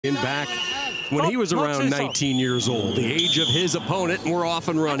Back when he was around 19 years old, the age of his opponent, and we're off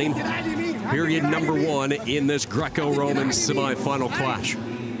and running. Period number one in this Greco-Roman semifinal clash.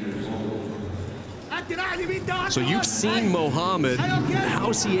 So you've seen Mohamed.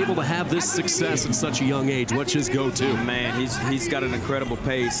 How's he able to have this success at such a young age? What's his go-to? Man, he's got an incredible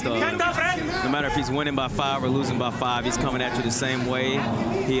pace. No matter if he's winning by 5 or losing by 5, he's coming at you the same way.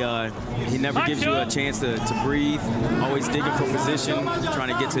 He never gives you a chance to breathe. Always digging for position,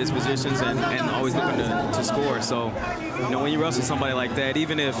 trying to get to his positions, and always looking to score. So, you know, when you wrestle somebody like that,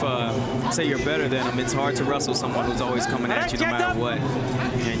 even if say you're better than him, it's hard to wrestle someone who's always coming at you no matter what.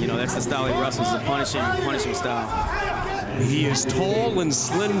 And you know, that's the style he wrestles, the punishing style. He is tall and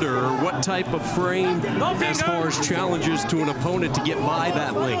slender. What type of frame as far as challenges to an opponent to get by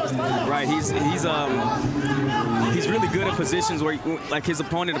that length? Right, he's really good at positions where, like, his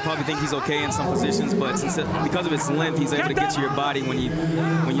opponent will probably think he's okay in some positions, but because of his length, he's able to get to your body when you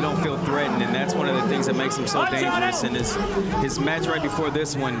don't feel threatened, and that's one of the things that makes him so dangerous. And his match right before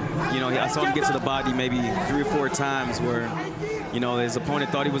this one, you know, I saw him get to the body maybe 3 or 4 times where, you know, his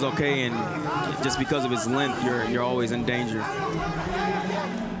opponent thought he was okay, and just because of his length, you're always in danger. A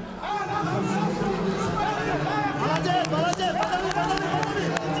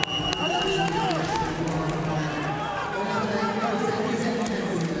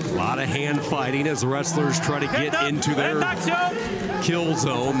lot of hand fighting as the wrestlers try to get into their kill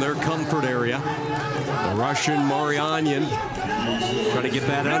zone, their comfort area. The Russian MARYANYAN trying to get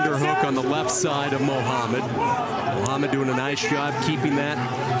that underhook on the left side of Mohamed. Mohamed doing a nice job keeping that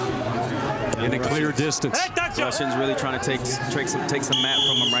in a clear distance. Russian's really trying to take some mat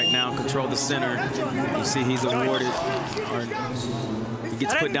from him right now, control the center. You see he's awarded, or he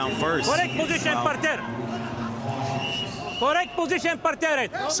gets put down first. Correct position, parterre.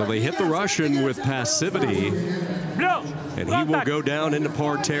 So they hit the Russian with passivity, and he will go down into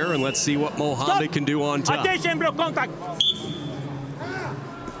parterre, and let's see what Mohamed can do on top. Attention, block contact.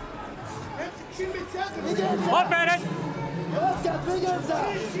 Operate.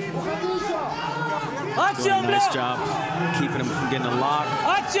 Doing a nice job keeping him from getting a lock.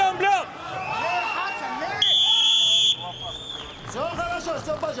 Action, block.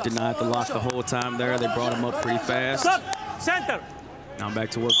 Did not have to lock the whole time there. They brought him up pretty fast. Stop. Center. Now back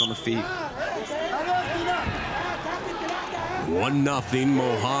to work on the feet. 1-0,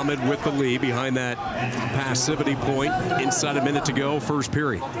 Mohamed with the lead behind that passivity point. Inside a minute to go, first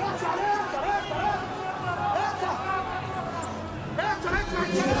period.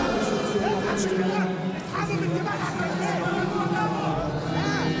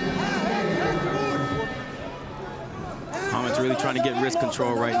 Mohamed's really trying to get wrist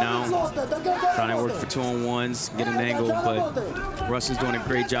control right now. Trying to work for 2-on-1s, get an angle, but Russian's doing a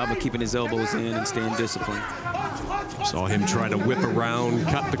great job of keeping his elbows in and staying disciplined. Saw him try to whip around,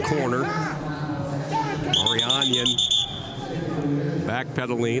 cut the corner. MARYANYAN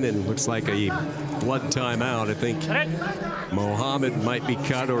backpedaling, and looks like a blood timeout. I think Mohamed might be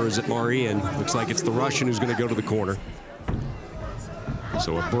cut, or is it MARYANYAN? Looks like it's the Russian who's going to go to the corner.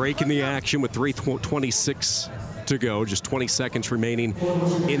 So a break in the action with 3:26 to go, just 20 seconds remaining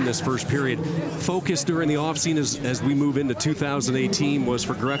in this first period. Focus during the offseason as we move into 2018 was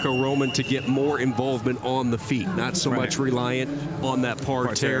for Greco-Roman to get more involvement on the feet, not so much reliant on that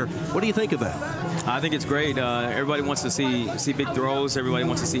parterre. What do you think of that? I think it's great. Everybody wants to see big throws. Everybody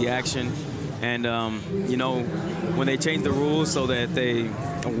wants to see action. And, you know, when they changed the rules so that they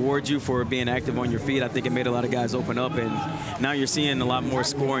award you for being active on your feet, I think it made a lot of guys open up. And now you're seeing a lot more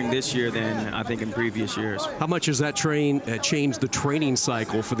scoring this year than I think in previous years. How much has that changed the training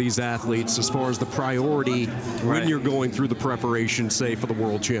cycle for these athletes as far as the priority when you're going through the preparation, say, for the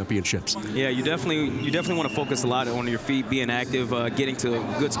World Championships? Yeah, you definitely want to focus a lot on your feet, being active, getting to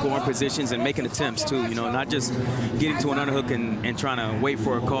good scoring positions and making attempts too. You know, not just getting to an underhook and trying to wait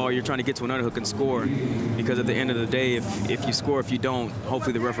for a call. You're trying to get to an underhook and score, because at the end of the day, if you score, if you don't,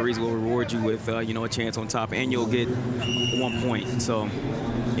 hopefully the referees will reward you with you know, a chance on top, and you'll get 1 point. So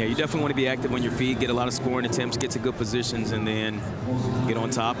yeah, you definitely want to be active on your feet, get a lot of scoring attempts, get to good positions, and then get on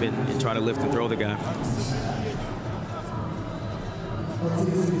top and try to lift and throw the guy.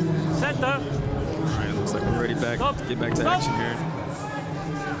 Center. All right, looks like we're ready to get back to action here.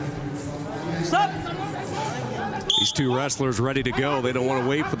 Stop. These two wrestlers ready to go. They don't want to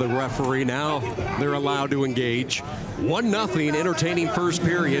wait for the referee. Now they're allowed to engage. 1-0, entertaining first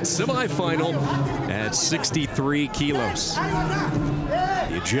period. Semifinal at 63 kilos.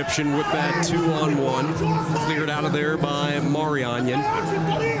 The Egyptian with that 2-on-1. Cleared out of there by MARYANYAN.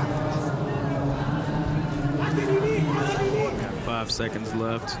 Got 5 seconds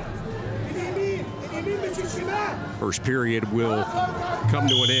left. First period will come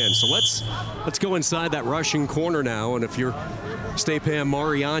to an end. So let's go inside that Russian corner now. And if you're Stepan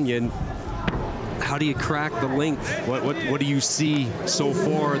MARYANYAN, how do you crack the length? What do you see so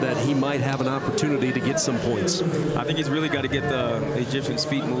far that he might have an opportunity to get some points? I think he's really got to get the Egyptian's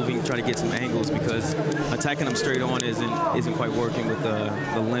feet moving, try to get some angles, because attacking him straight on isn't quite working with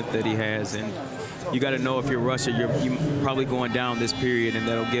the length that he has. And you got to know, if you're Russia, you're probably going down this period, and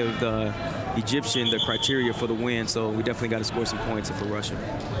that'll give the Egyptian the criteria for the win. So we definitely got to score some points if we're Russia.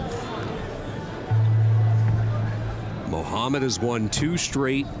 Mohamed has won 2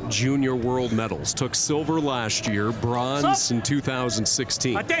 straight junior world medals. Took silver last year, bronze in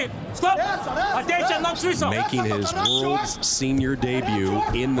 2016. Making his world's senior debut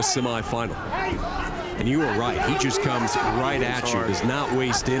in the semifinal. And you were right, he just comes right at you, does not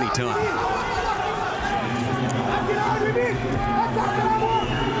waste any time.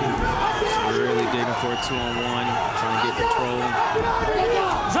 Really digging for a 2-on-1, trying to get control.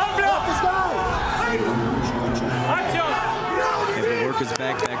 Workers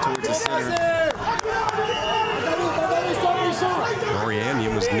back towards the center.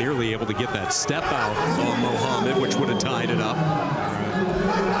 MARYANYAN was nearly able to get that step out on Mohamed, which would have tied it up.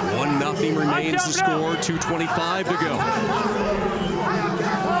 1-0 remains the score, 2:25 to go.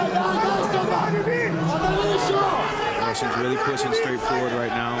 Russians really pushing straight forward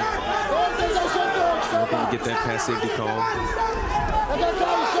right now. Looking to get that passivity call.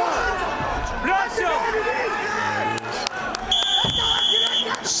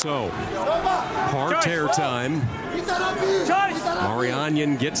 So, parterre time.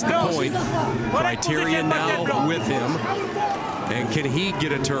 MARYANYAN gets the point. Criteria now with him. And can he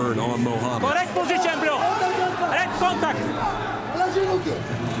get a turn on Mohamed? Correct position, bro. Correct contact.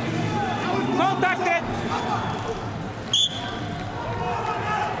 Contacted.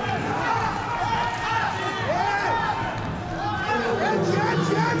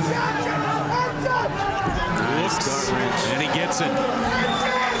 And he gets it.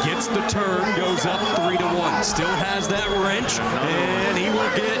 Gets the turn, goes up 3-1. Still has that wrench, and he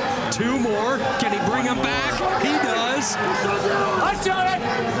will get 2 more. Can he bring him back? He does.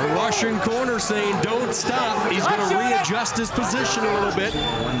 The Russian corner saying don't stop. He's going to readjust his position a little bit.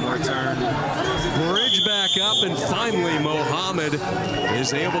 One more turn. Bridge back up, and finally Mohamed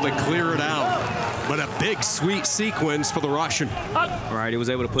is able to clear it out. But a big, sweet sequence for the Russian. All right, he was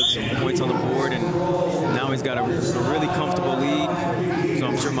able to put some points on the board, and now he's got a really comfortable lead. So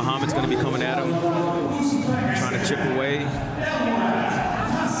I'm sure Mohamed's going to be coming at him, trying to chip away.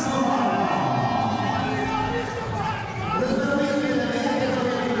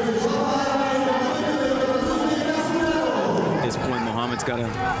 At this point, Mohamed's got to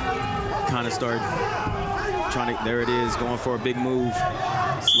kind of start trying to, there it is, going for a big move.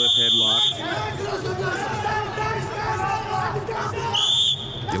 Slip headlock.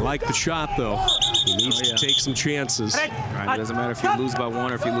 You like the shot, though. He needs to take some chances. Right, it doesn't matter if you lose by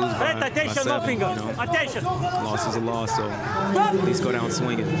 1 or if you lose by 7. You know. Attention. Loss is a loss, so at least go down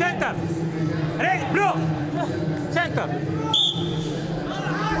swinging. Center. Red, blue. Center.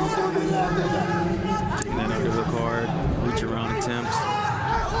 Taking that underhook hard, reach around attempt.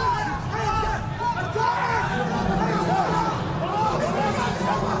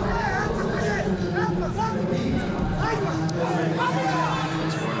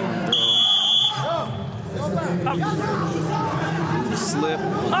 Slip,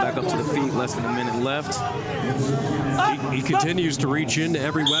 back up to the feet, less than a minute left. He continues to reach into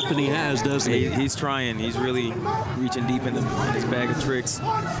every weapon he has, doesn't he? He's trying. He's really reaching deep in his bag of tricks,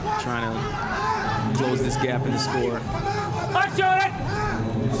 trying to close this gap in the score.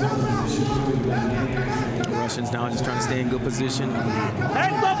 The Russians now just trying to stay in good position.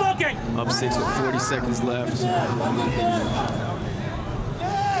 Up 6 with 40 seconds left.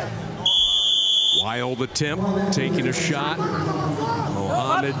 Wild attempt, taking a shot.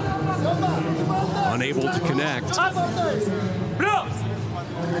 Mohamed unable to connect.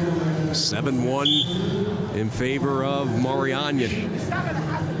 7-1 in favor of MARYANYAN.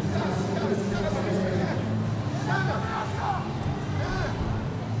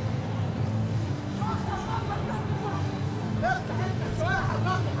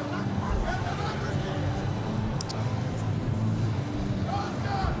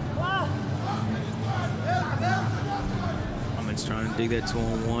 Trying to dig that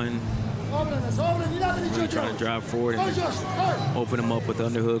 2-on-1. Really trying to drive forward and open him up with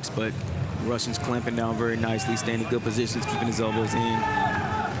underhooks, but the Russians clamping down very nicely, staying in good positions, keeping his elbows in.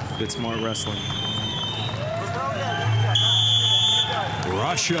 Good, smart wrestling.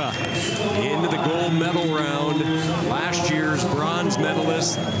 Russia into the gold medal round. Last year's bronze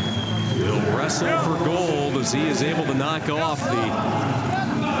medalist will wrestle for gold as he is able to knock off the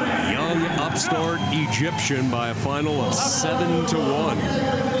young upstart Egyptian by a final of 7-1.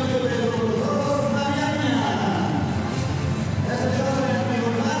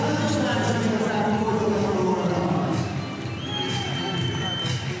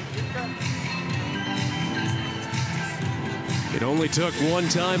 It only took one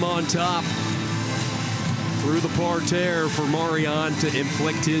time on top through the parterre for Maryan to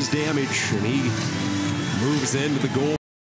inflict his damage, and he moves into the goal.